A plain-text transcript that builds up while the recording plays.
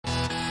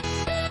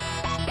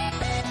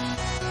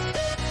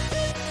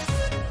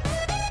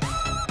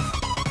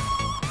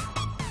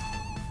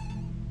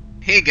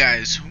Hey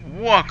guys,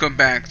 welcome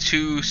back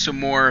to some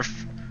more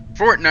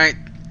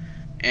Fortnite,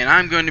 and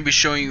I'm going to be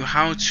showing you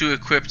how to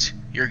equip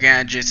your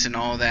gadgets and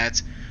all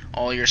that,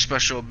 all your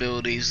special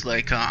abilities.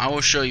 Like I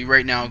will show you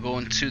right now. Go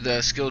into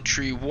the skill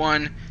tree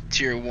 1,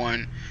 tier 1,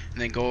 and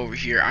then go over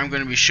here. I'm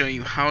going to be showing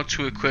you how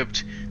to equip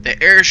the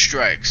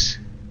airstrikes,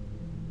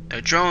 the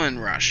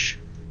adrenaline rush,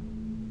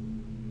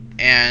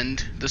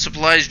 and the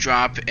supplies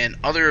drop, and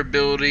other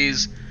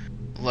abilities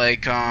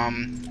like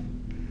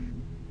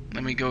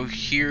let me go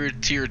here,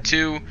 tier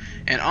 2,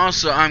 and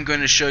also I'm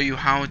going to show you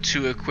how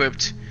to equip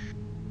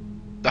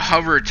the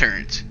hover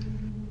turret.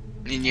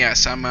 And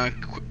yes, I'm going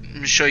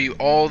to show you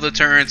all the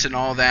turrets and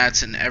all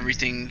that and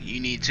everything you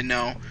need to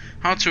know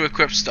how to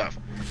equip stuff.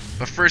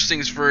 But first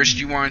things first,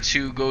 you want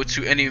to go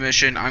to any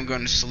mission. I'm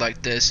going to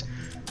select this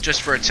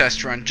just for a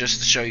test run, just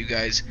to show you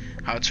guys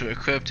how to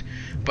equip.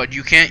 But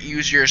you can't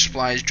use your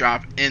supplies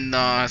drop in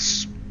the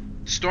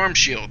storm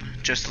shield,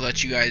 just to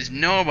let you guys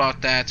know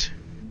about that.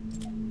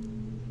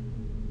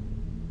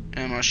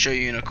 And I'm going to show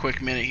you in a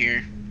quick minute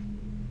here.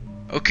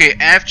 Okay,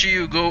 after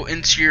you go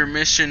into your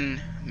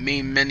mission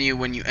main menu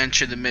when you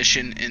enter the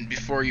mission, and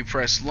before you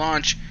press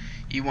launch,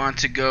 you want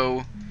to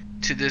go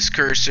to this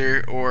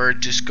cursor, or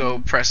just go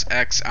press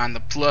X on the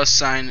plus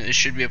sign. It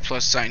should be a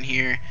plus sign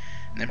here,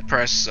 and then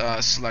press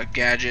select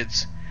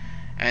gadgets,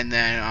 and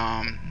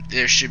then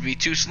there should be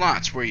 2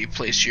 slots where you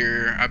place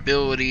your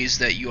abilities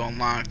that you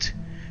unlocked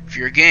for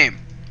your game.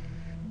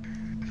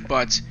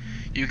 But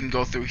you can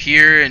go through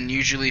here, and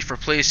usually for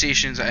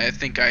PlayStations, I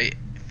think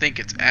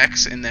it's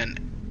X, and then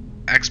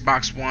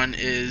Xbox One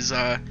is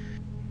A,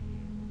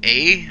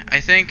 I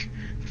think.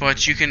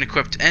 But you can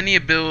equip any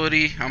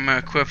ability. I'm gonna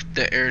equip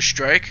the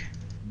airstrike,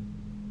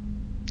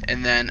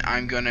 and then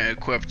I'm gonna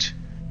equip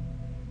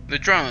the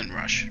adrenaline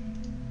rush.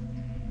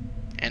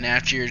 And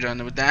after you're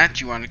done with that,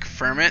 you want to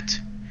confirm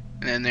it,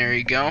 and then there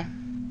you go.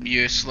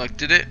 You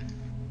selected it.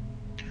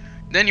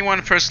 Then you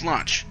want to press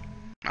launch.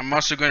 I'm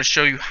also going to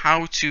show you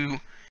how to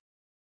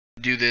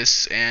do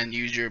this and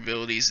use your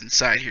abilities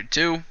inside here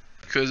too,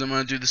 because I'm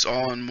going to do this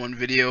all in one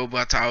video,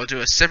 but I'll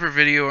do a separate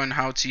video on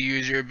how to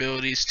use your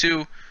abilities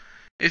too,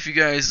 if you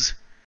guys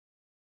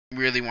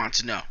really want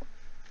to know.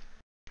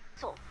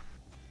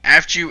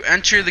 After you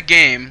enter the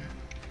game,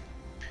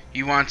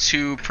 you want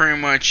to pretty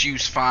much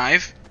use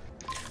 5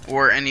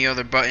 or any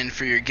other button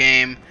for your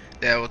game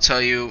that will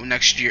tell you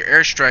next to your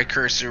airstrike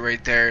cursor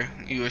right there.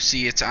 You will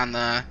see it's on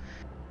the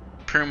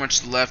pretty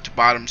much the left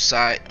bottom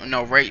side,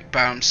 no, right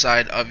bottom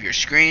side of your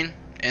screen,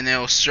 and it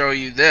will show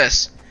you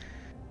this.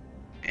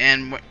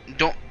 And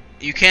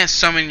you can't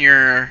summon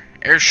your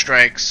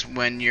airstrikes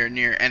when you're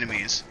near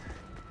enemies,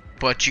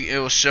 but it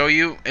will show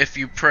you if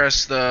you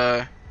press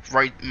the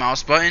right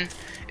mouse button.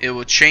 It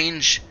will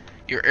change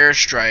your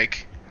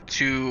airstrike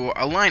to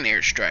a line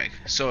airstrike.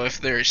 So if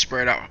they're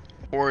spread out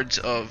hordes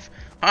of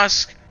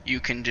husk, you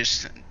can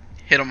just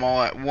hit them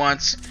all at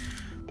once,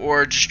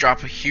 or just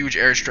drop a huge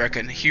airstrike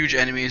on huge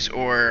enemies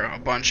or a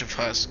bunch of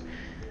husks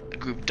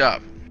grouped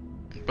up.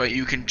 But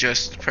you can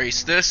just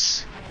press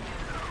this,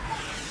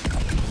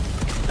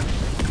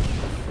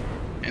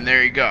 and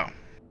there you go.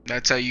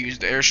 That's how you use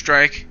the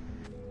airstrike.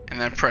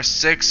 And then press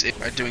 6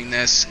 by doing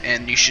this,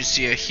 and you should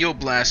see a heal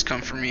blast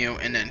come from you,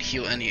 and then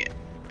heal any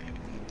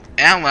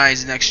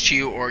allies next to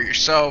you or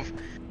yourself.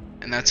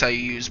 And that's how you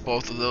use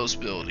both of those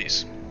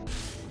abilities.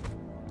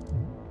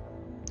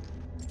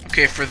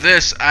 Okay, for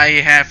this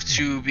I have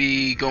to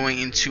be going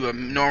into a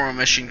normal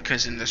mission,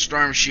 because in the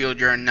storm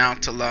shield you're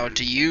not allowed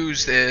to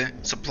use the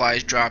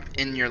supplies drop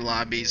in your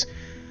lobbies.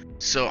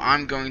 So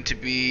I'm going to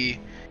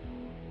be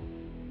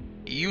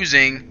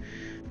using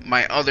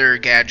my other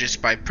gadgets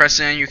by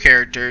pressing on your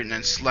character and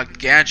then select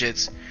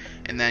gadgets,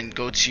 and then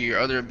go to your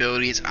other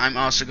abilities. I'm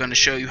also going to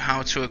show you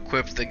how to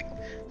equip the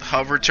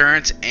hover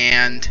turret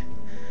and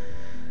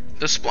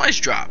the supplies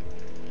drop.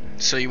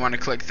 So you want to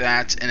click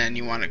that, and then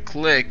you want to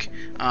click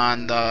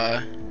on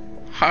the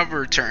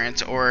hover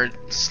turret, or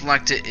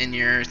select it in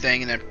your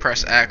thing, and then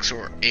press X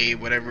or A,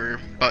 whatever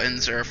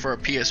buttons are for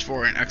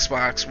PS4 and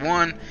Xbox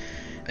One.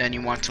 Then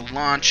you want to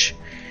launch,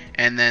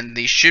 and then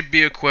they should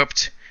be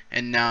equipped,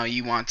 and now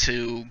you want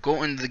to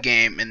go into the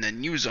game and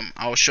then use them.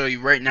 I'll show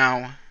you right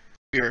now.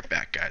 Be right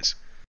back, guys.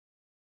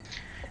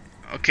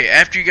 Okay,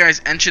 after you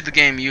guys enter the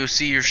game, you'll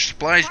see your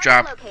supplies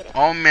drop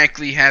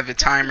automatically have a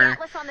timer,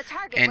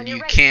 and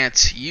you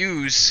can't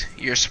use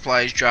your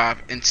supplies drop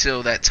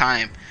until that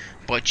time.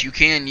 But you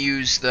can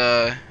use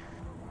the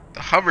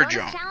hover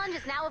drone.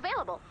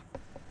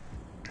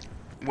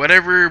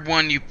 Whatever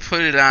one you put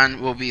it on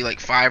will be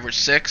like 5 or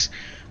 6,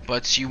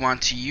 but you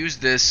want to use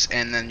this,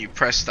 and then you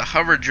press the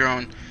hover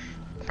drone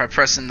by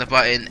pressing the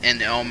button,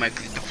 and it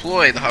automatically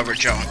deploy the hover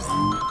drone.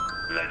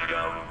 Let's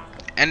go.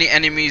 Any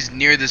enemies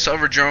near this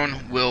hover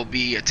drone will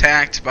be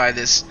attacked by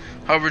this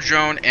hover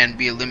drone and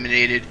be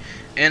eliminated,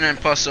 and then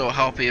plus it will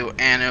help you,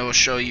 and it will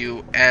show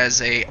you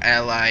as a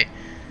ally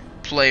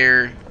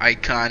player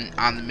icon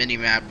on the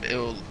minimap. It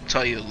will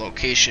tell you the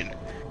location.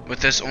 But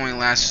this only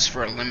lasts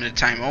for a limited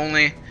time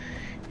only,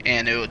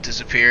 and it will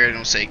disappear and it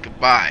will say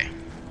goodbye.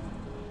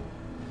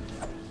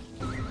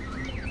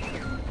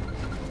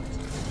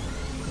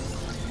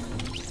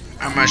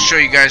 I'm gonna show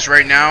you guys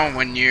right now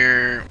when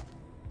you're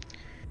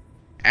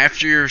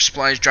after your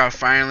supplies drop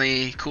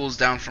finally cools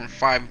down from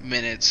 5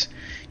 minutes.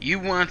 You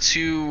want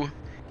to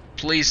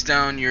place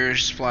down your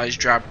supplies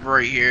drop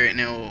right here,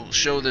 and it will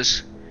show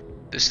this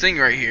thing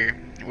right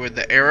here with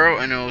the arrow,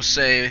 and it will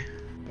say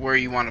where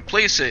you want to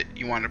place it.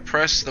 You want to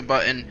press the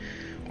button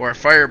or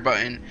fire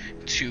button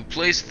to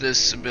place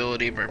this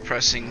ability by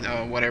pressing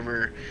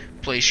whatever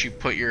place you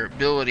put your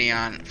ability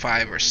on,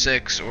 5 or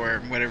 6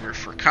 or whatever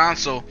for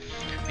console.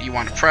 You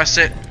want to press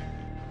it,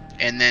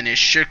 and then it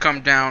should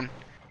come down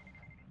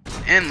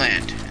and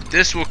land.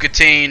 This will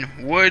contain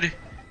wood,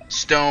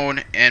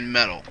 stone, and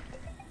metal.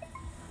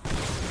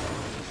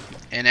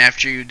 And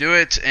after you do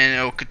it, and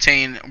it will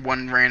contain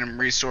one random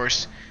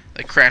resource,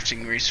 like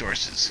crafting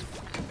resources.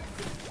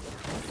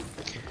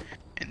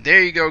 And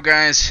there you go,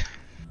 guys.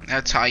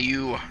 That's how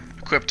you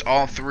equipped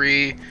all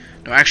 3,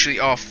 no, actually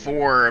all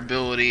 4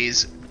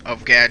 abilities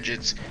of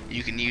gadgets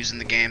you can use in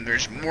the game.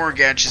 There's more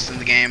gadgets in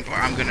the game, but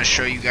I'm gonna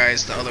show you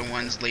guys the other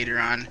ones later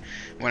on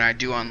when I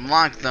do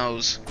unlock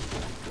those.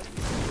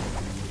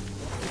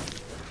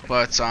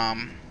 But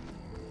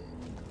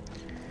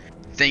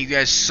thank you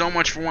guys so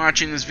much for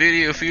watching this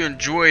video. If you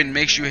enjoyed,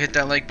 make sure you hit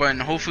that like button.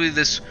 Hopefully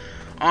this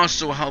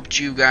also helped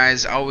you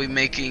guys. I'll be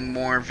making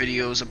more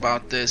videos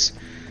about this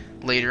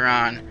later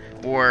on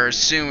or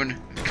soon,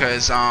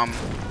 because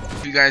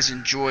if you guys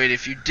enjoyed,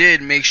 if you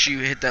did, make sure you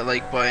hit that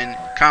like button,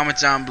 comment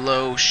down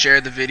below, share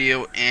the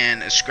video,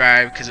 and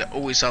subscribe, because it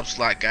always helps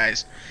a lot,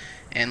 guys.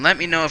 And let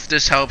me know if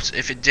this helps.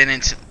 If it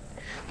didn't,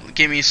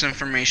 give me some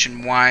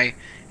information why,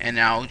 and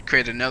I'll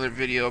create another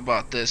video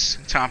about this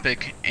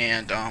topic,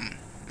 and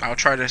I'll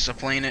try to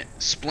explain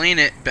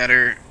it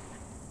better.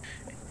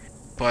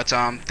 But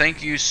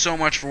thank you so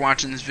much for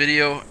watching this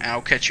video, and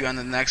I'll catch you on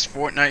the next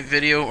Fortnite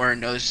video or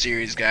another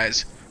series,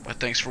 guys. But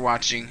thanks for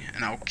watching,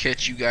 and I'll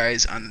catch you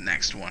guys on the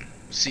next one.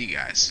 See you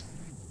guys,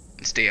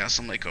 and stay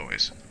awesome like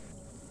always.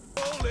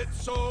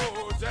 Bullets,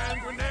 swords, and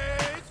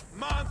grenades.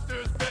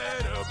 Monsters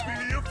better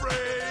be